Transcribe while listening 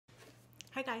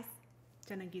Hi guys,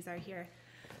 Jenna Gizar here.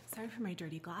 Sorry for my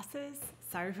dirty glasses.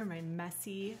 Sorry for my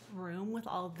messy room with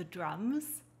all of the drums.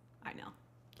 I know,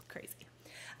 crazy.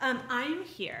 I'm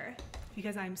here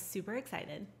because I'm super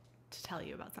excited to tell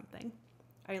you about something.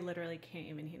 I literally can't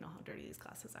even handle how dirty these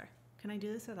glasses are. Can I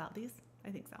do this without these? I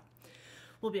think so.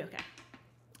 We'll be okay.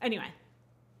 Anyway,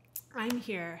 I'm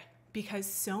here because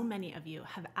so many of you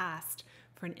have asked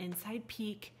for an inside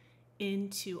peek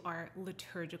into our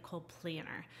liturgical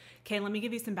planner. Okay, let me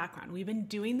give you some background. We've been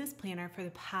doing this planner for the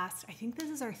past, I think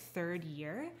this is our 3rd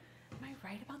year. Am I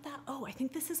right about that? Oh, I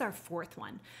think this is our 4th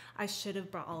one. I should have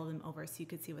brought all of them over so you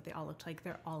could see what they all looked like.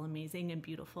 They're all amazing and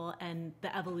beautiful, and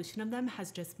the evolution of them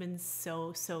has just been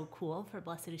so cool for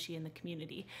Blessed Is She in the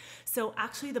community. So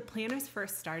actually the planners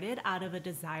first started out of a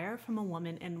desire from a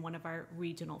woman in one of our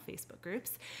regional Facebook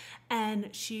groups, and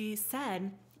she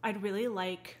said, I'd really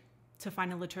like to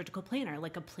find a liturgical planner,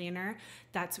 like a planner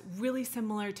that's really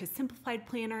similar to Simplified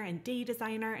Planner and Day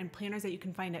Designer and planners that you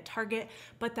can find at Target,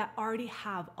 but that already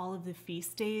have all of the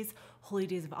feast days, holy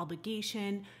days of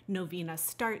obligation, novena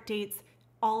start dates,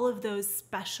 all of those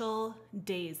special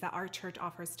days that our church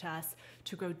offers to us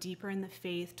to grow deeper in the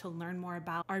faith, to learn more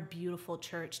about our beautiful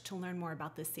church, to learn more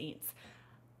about the saints.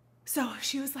 So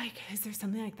she was like, is there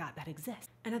something like that that exists?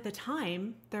 And at the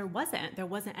time, there wasn't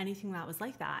anything that was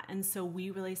like that. And so we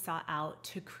really sought out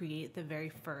to create the very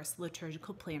first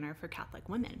liturgical planner for Catholic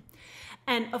women.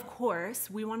 And of course,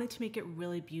 we wanted to make it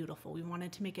really beautiful. We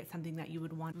wanted to make it something that you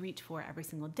would want to reach for every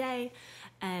single day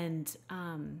and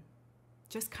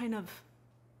just kind of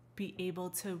be able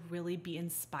to really be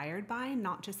inspired by,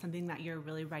 not just something that you're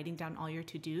really writing down all your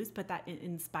to-dos, but that it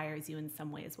inspires you in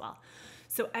some way as well.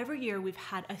 So every year we've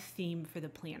had a theme for the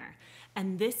planner.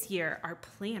 And this year our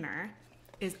planner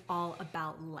is all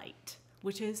about light,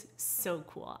 which is so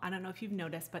cool. I don't know if you've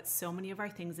noticed, but so many of our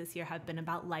things this year have been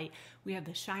about light. We have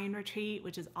the Shine Retreat,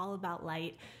 which is all about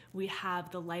light. We have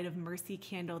the Light of Mercy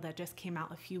candle that just came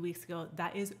out a few weeks ago.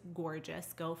 That is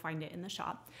gorgeous. Go find it in the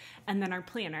shop. And then our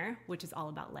planner, which is all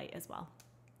about light as well.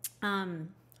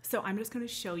 So I'm just going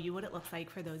to show you what it looks like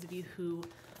for those of you who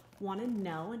want to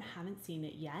know and haven't seen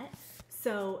it yet.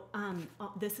 So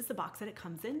this is the box that it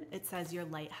comes in. It says, "Your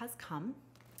light has come."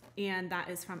 And that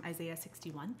is from Isaiah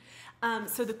 61.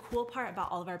 So the cool part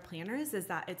about all of our planners is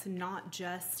that it's not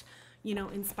just,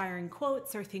 inspiring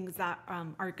quotes or things that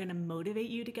are going to motivate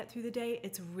you to get through the day.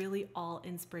 It's really all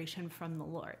inspiration from the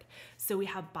Lord. So we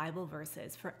have Bible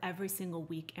verses for every single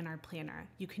week in our planner.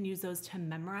 You can use those to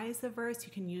memorize the verse.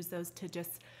 You can use those to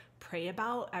just pray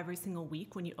about every single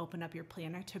week when you open up your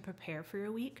planner to prepare for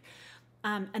your week.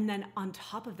 And then on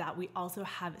top of that, we also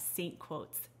have saint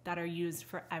quotes that are used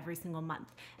for every single month.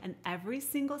 And every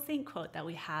single saint quote that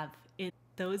we have in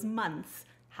those months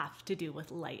have to do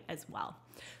with light as well.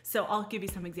 So I'll give you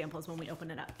some examples when we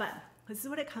open it up. But this is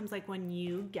what it comes like when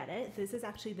you get it. This is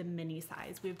actually the mini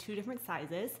size. We have 2 different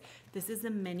sizes. This is the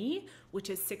mini, which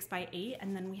is 6 by 8.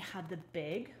 And then we have the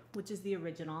big, which is the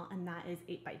original, and that is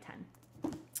 8 by 10.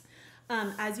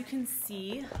 As you can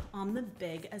see on the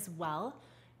big as well,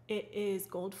 it is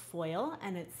gold foil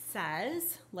and it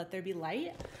says, "Let there be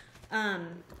light."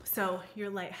 So your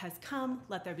light has come,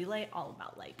 let there be light, all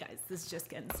about light, guys. This is just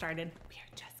getting started. We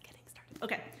are just getting started.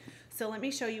 Okay, so let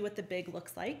me show you what the big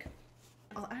looks like.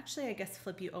 I'll actually, I guess,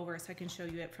 flip you over so I can show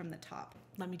you it from the top.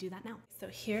 Let me do that now. So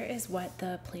here is what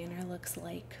the planner looks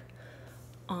like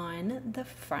on the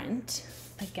front.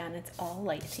 Again, it's all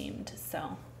light themed,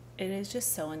 so it is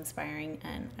just so inspiring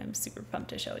and I'm super pumped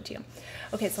to show it to you.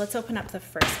 Okay, so let's open up the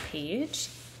first page.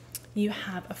 You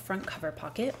have a front cover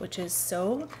pocket, which is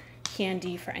so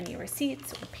handy for any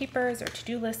receipts or papers or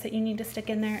to-do lists that you need to stick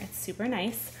in there. It's super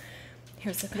nice.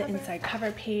 Here's the inside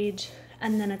cover page.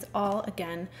 And then it's all,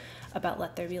 again, about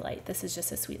Let There Be Light. This is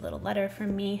just a sweet little letter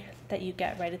from me that you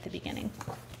get right at the beginning.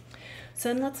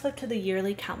 So then let's flip to the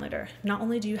yearly calendar. Not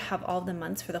only do you have all the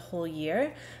months for the whole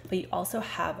year, but you also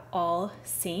have all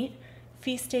saint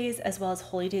feast days as well as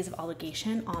holy days of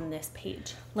obligation on this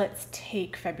page. Let's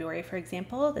take February, for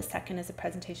example. The 2nd is the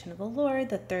Presentation of the Lord.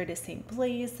 The 3rd is St.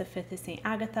 Blaise. The 5th is St.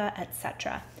 Agatha,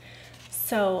 etc.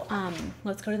 So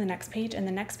let's go to the next page. And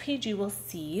the next page you will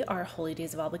see our holy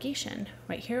days of obligation.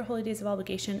 Right here, holy days of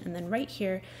obligation. And then right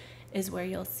here is where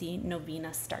you'll see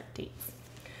novena start dates.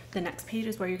 The next page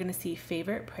is where you're going to see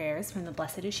favorite prayers from the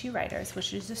Blessed Is She writers,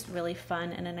 which is just really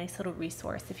fun and a nice little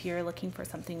resource if you're looking for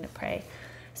something to pray,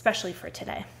 especially for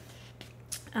today.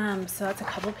 So that's a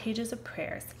couple pages of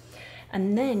prayers.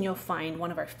 And then you'll find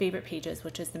one of our favorite pages,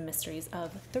 which is the Mysteries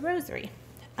of the Rosary.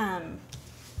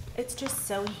 It's just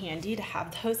so handy to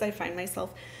have those. I find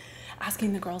myself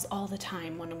asking the girls all the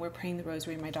time when we're praying the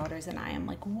rosary, my daughters and I am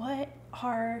like, what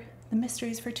are the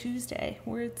mysteries for Tuesday?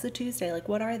 Where's the Tuesday? Like,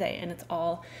 what are they? And it's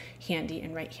all handy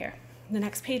and right here. The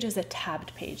next page is a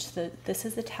tabbed page. So this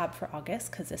is the tab for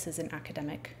August because this is an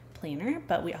academic planner,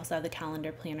 but we also have the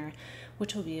calendar planner,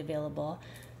 which will be available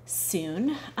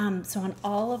soon. So on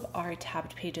all of our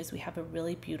tabbed pages, we have a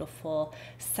really beautiful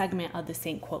segment of the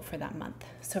saint quote for that month.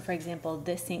 So for example,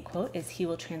 this saint quote is "He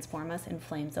will transform us in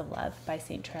flames of love" by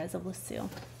Saint Therese of Lisieux.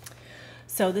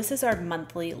 So this is our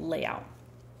monthly layout.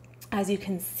 As you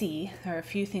can see, there are a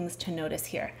few things to notice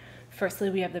here. Firstly,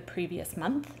 we have the previous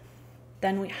month,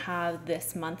 then we have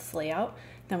this month's layout,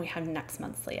 then we have next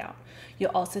month's layout.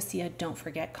 You'll also see a don't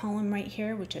forget column right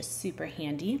here, which is super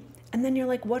handy. And then you're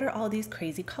like, what are all these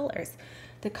crazy colors?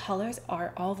 The colors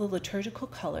are all the liturgical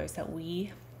colors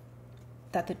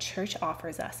that the church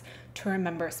offers us to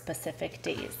remember specific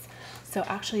days. So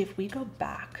actually, if we go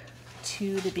back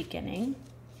to the beginning,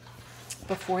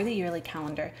 before the yearly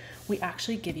calendar, we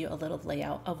actually give you a little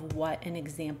layout of what an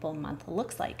example month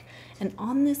looks like. And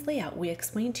on this layout, we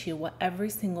explain to you what every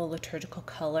single liturgical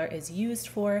color is used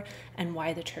for and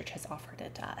why the church has offered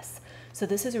it to us. So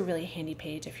this is a really handy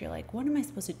page if you're like, what am I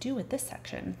supposed to do with this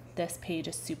section? This page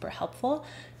is super helpful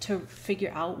to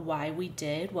figure out why we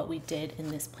did what we did in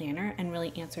this planner and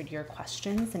really answered your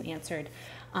questions and answered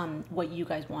what you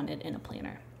guys wanted in a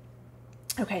planner.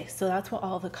 Okay, so that's what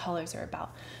all the colors are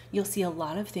about. You'll see a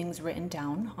lot of things written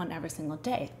down on every single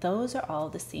day. Those are all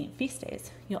the saint feast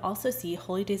days. You'll also see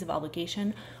holy days of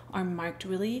obligation are marked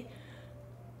really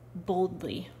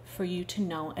boldly for you to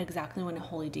know exactly when a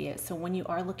holy day is. So when you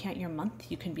are looking at your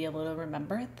month, you can be able to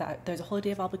remember that there's a holy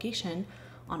day of obligation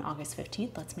on August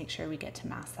 15th. Let's make sure we get to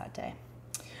Mass that day.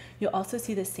 You'll also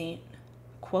see the saint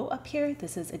quote up here.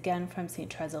 This is again from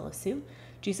Saint Therese of Lisieux.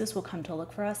 Jesus will come to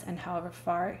look for us, and however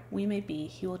far we may be,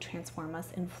 he will transform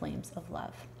us in flames of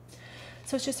love.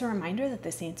 So it's just a reminder that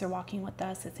the saints are walking with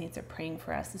us, the saints are praying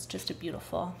for us. It's just a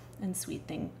beautiful and sweet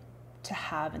thing to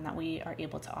have and that we are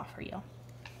able to offer you.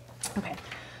 Okay,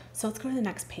 so let's go to the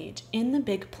next page. In the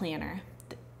big planner,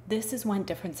 this is when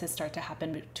differences start to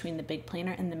happen between the big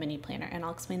planner and the mini planner, and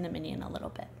I'll explain the mini in a little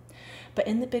bit. But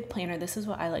in the big planner, this is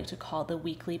what I like to call the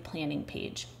weekly planning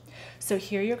page. So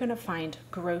here you're going to find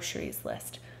groceries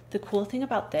list. The cool thing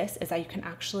about this is that you can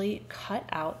actually cut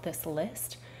out this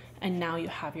list, and now you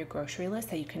have your grocery list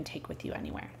that you can take with you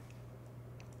anywhere.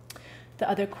 The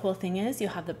other cool thing is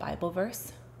you'll have the Bible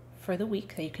verse for the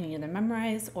week that you can either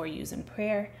memorize or use in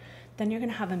prayer. Then you're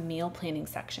going to have a meal planning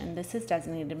section. This is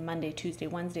designated Monday, Tuesday,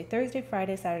 Wednesday, Thursday,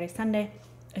 Friday, Saturday, Sunday.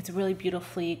 It's really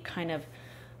beautifully kind of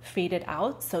faded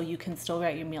out, so you can still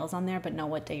write your meals on there but know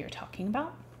what day you're talking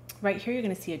about. Right here you're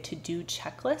going to see a to-do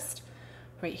checklist.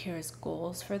 Right here is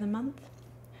goals for the month.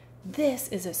 This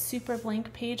is a super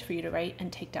blank page for you to write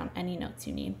and take down any notes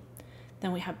you need.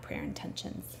 Then we have prayer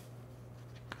intentions.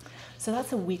 So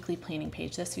that's a weekly planning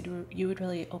page. This you would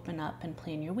really open up and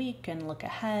plan your week and look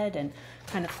ahead and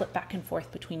kind of flip back and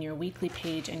forth between your weekly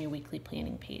page and your weekly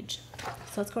planning page.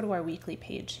 So let's go to our weekly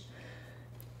page.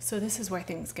 So this is where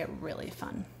things get really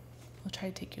fun. We'll try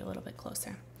to take you a little bit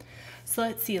closer. So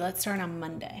let's see, let's start on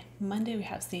Monday. Monday we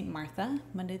have St. Martha.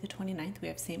 Monday the 29th we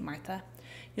have St. Martha.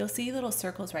 You'll see little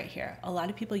circles right here. A lot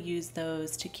of people use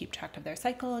those to keep track of their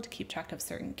cycle, to keep track of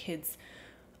certain kids'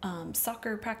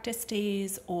 soccer practice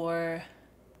days, or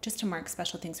just to mark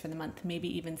special things for the month.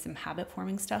 Maybe even some habit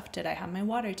forming stuff. Did I have my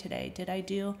water today? Did I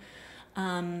do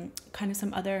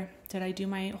did I do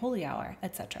my holy hour,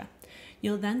 etc.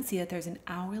 You'll then see that there's an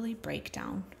hourly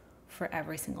breakdown for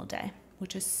every single day,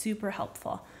 which is super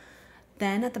helpful.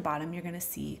 Then at the bottom, you're going to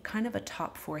see kind of a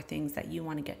top 4 things that you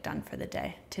want to get done for the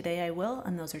day. Today I will,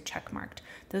 and those are check marked.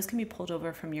 Those can be pulled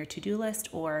over from your to-do list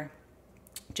or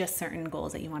just certain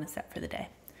goals that you want to set for the day.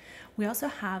 We also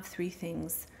have 3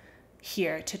 things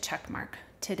here to check mark.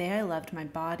 Today I loved my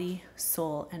body,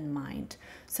 soul, and mind.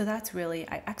 So that's really,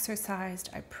 I exercised,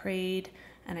 I prayed,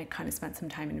 and I kind of spent some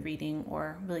time in reading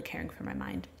or really caring for my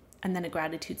mind. And then a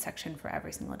gratitude section for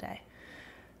every single day.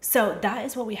 So that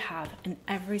is what we have in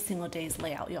every single day's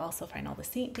layout. You'll also find all the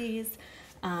saint days,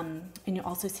 and you'll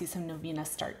also see some novena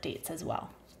start dates as well.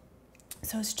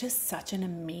 So it's just such an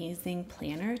amazing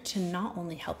planner to not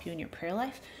only help you in your prayer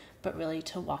life, but really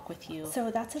to walk with you.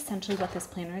 So that's essentially what this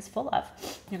planner is full of.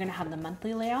 You're going to have the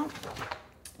monthly layout,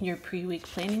 your pre-week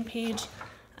planning page,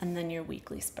 and then your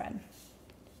weekly spread.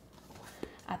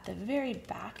 At the very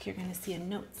back, you're going to see a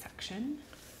note section.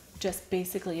 Just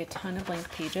basically a ton of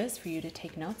blank pages for you to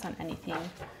take notes on anything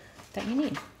that you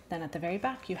need. Then at the very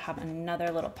back, you have another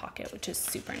little pocket, which is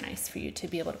super nice for you to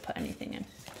be able to put anything in.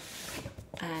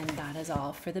 And that is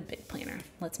all for the big planner.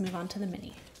 Let's move on to the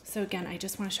mini. So again, I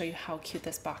just want to show you how cute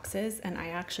this box is. And I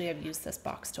actually have used this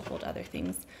box to hold other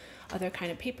things, other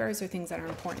kind of papers or things that are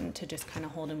important to just kind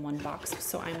of hold in one box.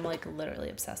 So I'm like literally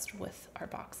obsessed with our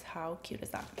box. How cute is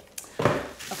that?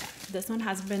 Okay, this one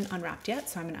hasn't been unwrapped yet,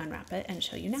 so I'm gonna unwrap it and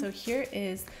show you now. So here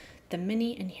is the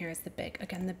mini and here is the big.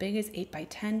 Again, the big is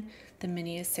 8x10, the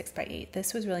mini is 6x8.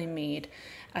 This was really made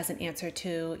as an answer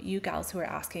to you gals who are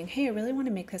asking, hey, I really want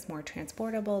to make this more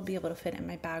transportable, be able to fit in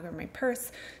my bag or my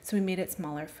purse. So we made it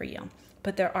smaller for you.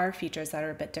 But there are features that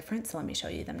are a bit different, so let me show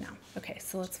you them now. Okay,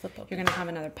 so let's flip over. You're gonna have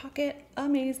another pocket,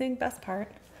 amazing, best part.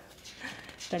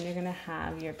 Then you're gonna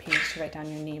have your page to write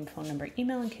down your name, phone number,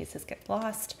 email in case this gets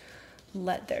lost.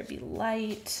 Let there be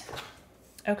light.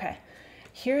 Okay.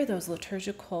 Here are those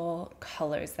liturgical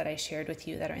colors that I shared with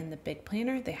you that are in the big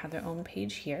planner. They have their own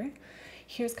page here.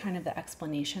 Here's kind of the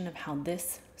explanation of how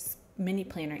this mini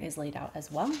planner is laid out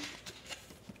as well.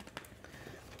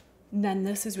 And then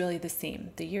this is really the same.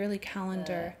 The yearly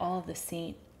calendar, all of the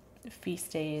saint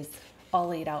feast days, all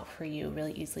laid out for you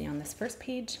really easily on this first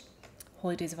page.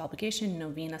 Holy days of obligation,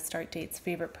 novena start dates,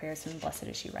 favorite prayers from Blessed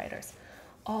Is She writers.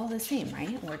 All the same,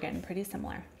 right? We're getting pretty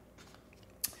similar.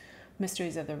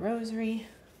 Mysteries of the Rosary,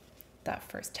 that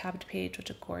first tabbed page, which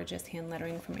is gorgeous hand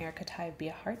lettering from Erica Tive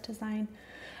via heart design.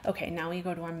 Okay, now we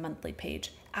go to our monthly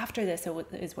page. After this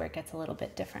is where it gets a little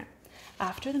bit different.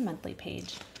 After the monthly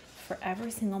page, for every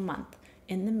single month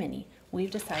in the mini, we've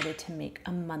decided to make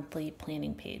a monthly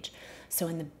planning page. So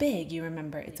in the big, you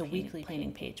remember it's a weekly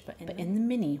planning page, but in the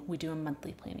mini, we do a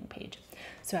monthly planning page.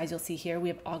 So as you'll see here, we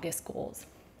have August goals.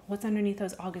 What's underneath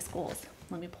those August goals?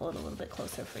 Let me pull it a little bit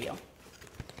closer for you.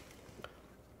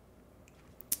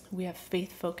 We have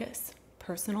faith focus,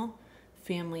 personal,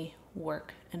 family,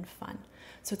 work, and fun.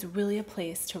 So it's really a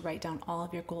place to write down all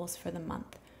of your goals for the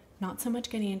month. Not so much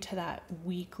getting into that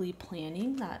weekly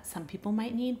planning that some people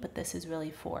might need, but this is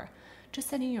really for just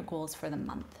setting your goals for the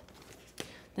month.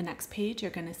 The next page,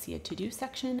 you're gonna see a to-do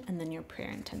section and then your prayer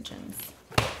intentions.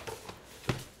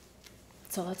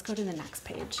 So let's go to the next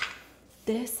page.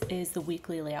 This is the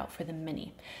weekly layout for the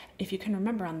mini. If you can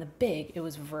remember on the big, it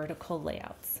was vertical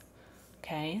layouts.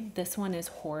 Okay, this one is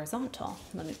horizontal.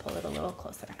 Let me pull it a little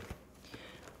closer.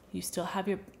 You still have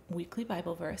your weekly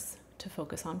Bible verse to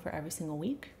focus on for every single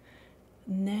week.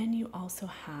 And then you also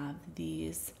have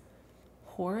these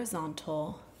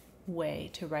horizontal way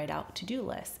to write out to-do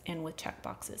lists and with check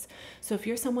boxes. So if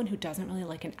you're someone who doesn't really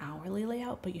like an hourly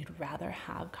layout, but you'd rather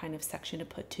have kind of section to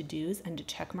put to-dos and to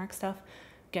check mark stuff,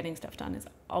 getting stuff done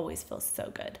always feels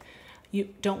so good. You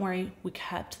don't worry, we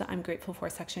kept the I'm grateful for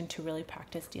section to really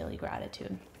practice daily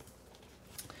gratitude.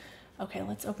 Okay,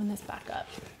 let's open this back up.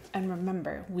 And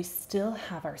remember, we still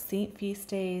have our saint feast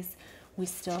days. We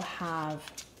still have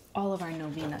all of our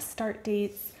novena start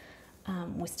dates.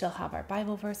 We still have our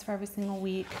Bible verse for every single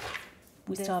week.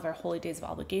 We still have our holy days of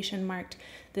obligation marked.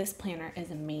 This planner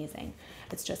is amazing.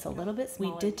 It's just a little bit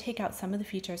smaller. We did take out some of the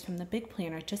features from the big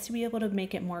planner just to be able to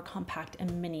make it more compact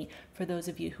and mini for those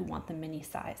of you who want the mini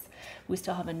size. We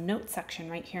still have a note section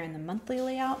right here in the monthly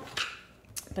layout,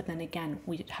 but then again,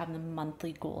 we have the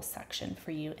monthly goal section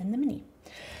for you in the mini.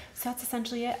 So that's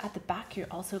essentially it. At the back, you're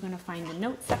also going to find the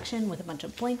note section with a bunch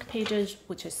of blank pages,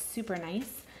 which is super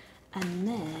nice. And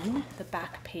then the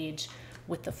back page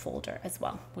with the folder as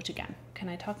well, which again, can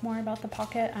I talk more about the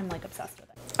pocket? I'm like obsessed with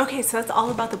it. Okay, so that's all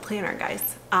about the planner,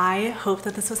 guys. I hope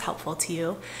that this was helpful to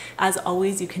you. As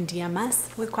always, you can DM us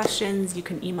with questions. You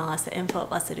can email us at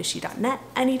info@blessedisshe.net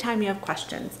anytime you have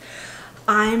questions.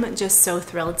 I'm just so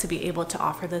thrilled to be able to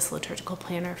offer this liturgical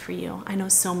planner for you. I know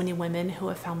so many women who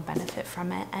have found benefit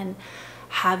from it and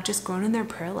have just grown in their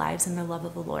prayer lives and their love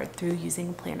of the Lord through using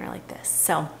a planner like this.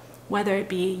 So whether it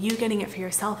be you getting it for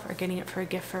yourself or getting it for a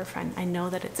gift for a friend, I know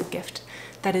that it's a gift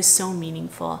that is so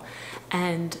meaningful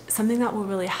and something that will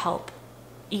really help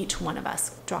each one of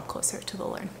us draw closer to the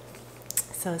Lord.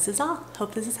 So this is all.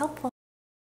 Hope this is helpful.